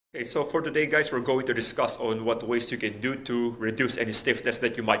Okay, so for today, guys, we're going to discuss on what ways you can do to reduce any stiffness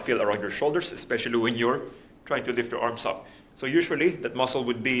that you might feel around your shoulders, especially when you're trying to lift your arms up. So usually, that muscle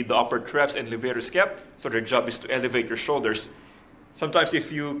would be the upper traps and levator scap, so their job is to elevate your shoulders. Sometimes if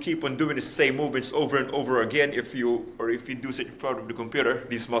you keep on doing the same movements over and over again, if you do it in front of the computer,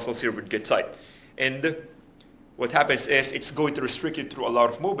 these muscles here would get tight. And what happens is it's going to restrict you through a lot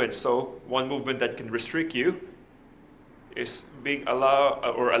of movements. So one movement that can restrict you is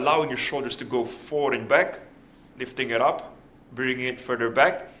allowing your shoulders to go forward and back, lifting it up, bringing it further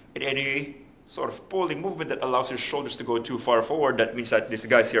back, and any sort of pulling movement that allows your shoulders to go too far forward, that means that these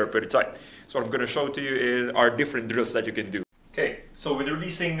guys here are pretty tight. So what I'm going to show to you are different drills that you can do. Okay, so with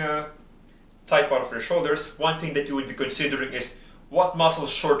releasing tight part of your shoulders, one thing that you would be considering is what muscle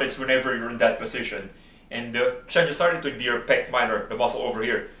shortens whenever you're in that position. And chances are it would be your pec minor, the muscle over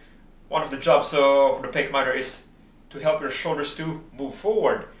here. One of the jobs of the pec minor is to help your shoulders to move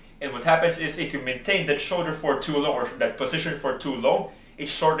forward. And what happens is if you maintain that shoulder for too long or that position for too long, it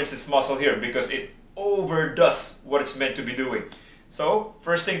shortens this muscle here because it overdoes what it's meant to be doing. So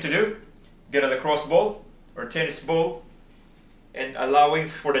first thing to do, get a lacrosse ball or tennis ball and allowing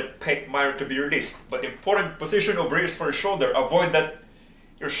for that pec minor to be released. But the important position over here is for your shoulder. Avoid that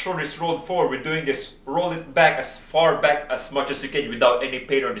your shoulder is rolled forward. We're doing this, roll it back as far back as much as you can without any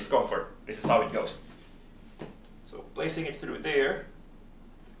pain or discomfort. This is how it goes. So placing it through there,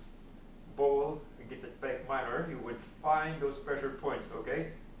 ball against that pec minor, you would find those pressure points,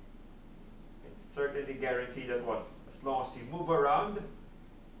 okay? And certainly guarantee that one. As long as you move around,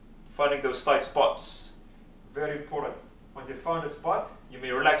 finding those tight spots. Very important. Once you found a spot, you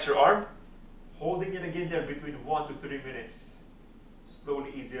may relax your arm, holding it again there between 1 to 3 minutes.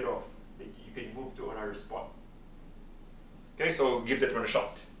 Slowly ease it off. Then you can move to another spot. Okay, so give that one a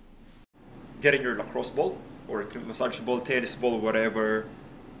shot. Getting your lacrosse ball or a massage ball, tennis ball, whatever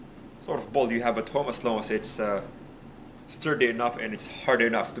sort of ball you have at home, as long as it's sturdy enough and it's hard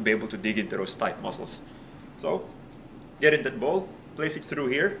enough to be able to dig into those tight muscles. So get in that ball, place it through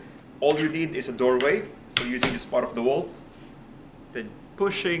here. All you need is a doorway, so using this part of the wall, then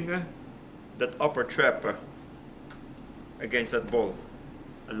pushing that upper trap against that ball,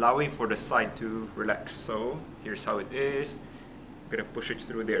 allowing for the side to relax. So here's how it is. I'm gonna push it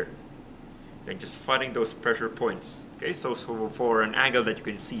through there. Then just finding those pressure points. Okay, so for an angle that you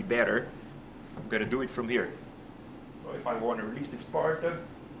can see better, I'm gonna do it from here. So if I want to release this part, I'm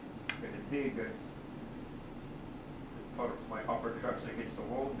gonna dig part of my upper traps against the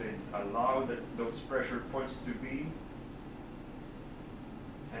wall, then allow those pressure points to be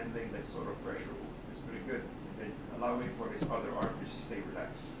handling that sort of pressure. It's pretty good. And then allowing for this other arm to stay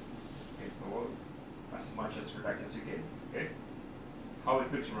relaxed. Okay, so as much as relaxed as you can. Okay, how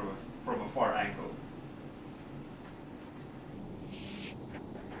it looks from a far angle.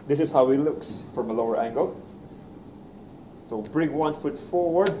 This is how it looks from a lower angle. So bring 1 foot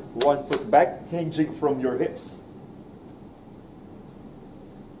forward, 1 foot back, hinging from your hips.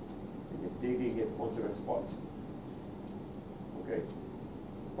 Digging it onto a spot. Okay.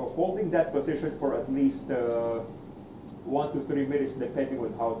 So holding that position for at least 1 to 3 minutes, depending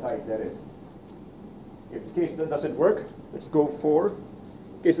on how tight that is. In case that doesn't work, let's go for.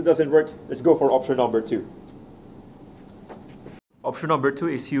 In case it doesn't work, let's go for option number 2. Option number 2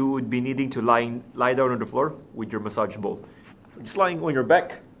 is you would be needing to lie down on the floor with your massage ball. So just lying on your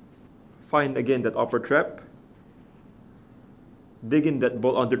back, find again that upper trap. Dig in that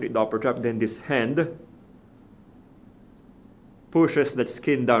ball underneath the upper trap, then this hand pushes that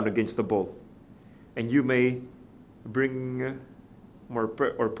skin down against the ball. And you may bring more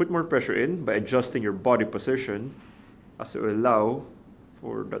put more pressure in by adjusting your body position as to allow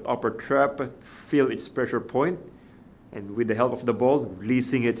for that upper trap to feel its pressure point, and with the help of the ball,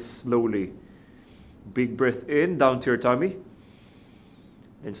 releasing it slowly. Big breath in, down to your tummy,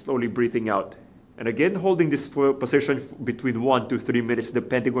 and slowly breathing out. And again, holding this position between 1 to 3 minutes,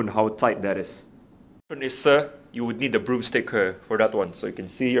 depending on how tight that is. You would need a broomstick for that one. So you can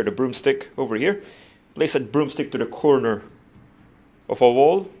see here the broomstick over here. Place that broomstick to the corner of a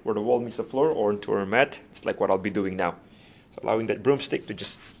wall, where the wall meets the floor, or into a mat. It's like what I'll be doing now. So allowing that broomstick to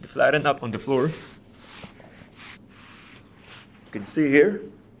just be flattened out on the floor. You can see here,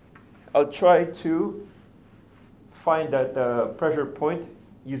 I'll try to find that pressure point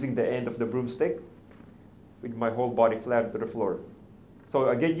using the end of the broomstick with my whole body flat to the floor. So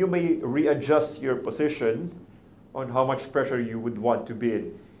again, you may readjust your position on how much pressure you would want to be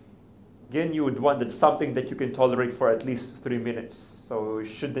in. Again, you would want that something that you can tolerate for at least 3 minutes. So it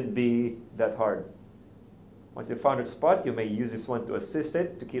shouldn't be that hard. Once you found a spot, you may use this one to assist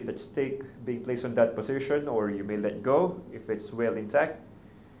it, to keep that stick being placed on that position, or you may let go if it's well intact.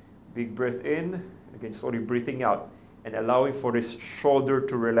 Big breath in, again slowly breathing out and allowing for this shoulder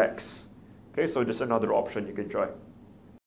to relax. Okay, so just another option you can try.